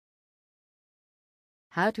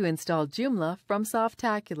How to install Joomla from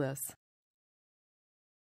Softaculous.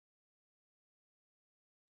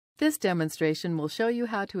 This demonstration will show you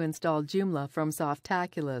how to install Joomla from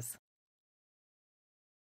Softaculous.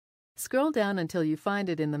 Scroll down until you find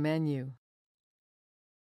it in the menu.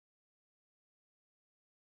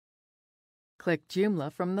 Click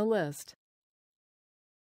Joomla from the list.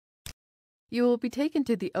 You will be taken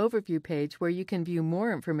to the overview page where you can view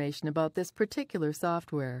more information about this particular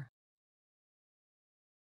software.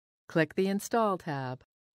 Click the Install tab.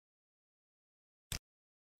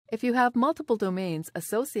 If you have multiple domains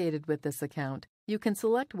associated with this account, you can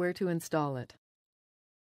select where to install it.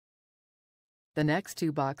 The next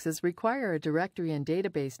two boxes require a directory and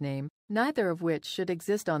database name, neither of which should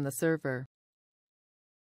exist on the server.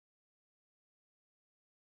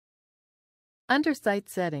 Under Site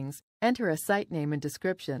Settings, enter a site name and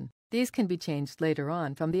description. These can be changed later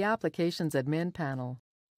on from the Applications Admin panel.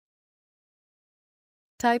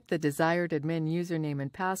 Type the desired admin username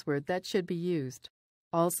and password that should be used.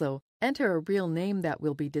 Also, enter a real name that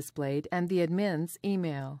will be displayed and the admin's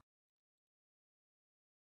email.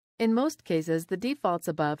 In most cases, the defaults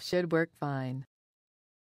above should work fine.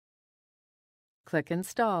 Click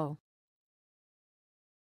Install.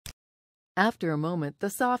 After a moment,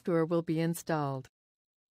 the software will be installed.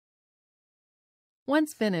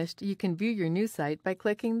 Once finished, you can view your new site by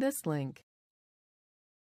clicking this link.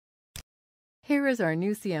 Here is our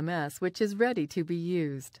new CMS, which is ready to be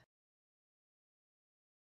used.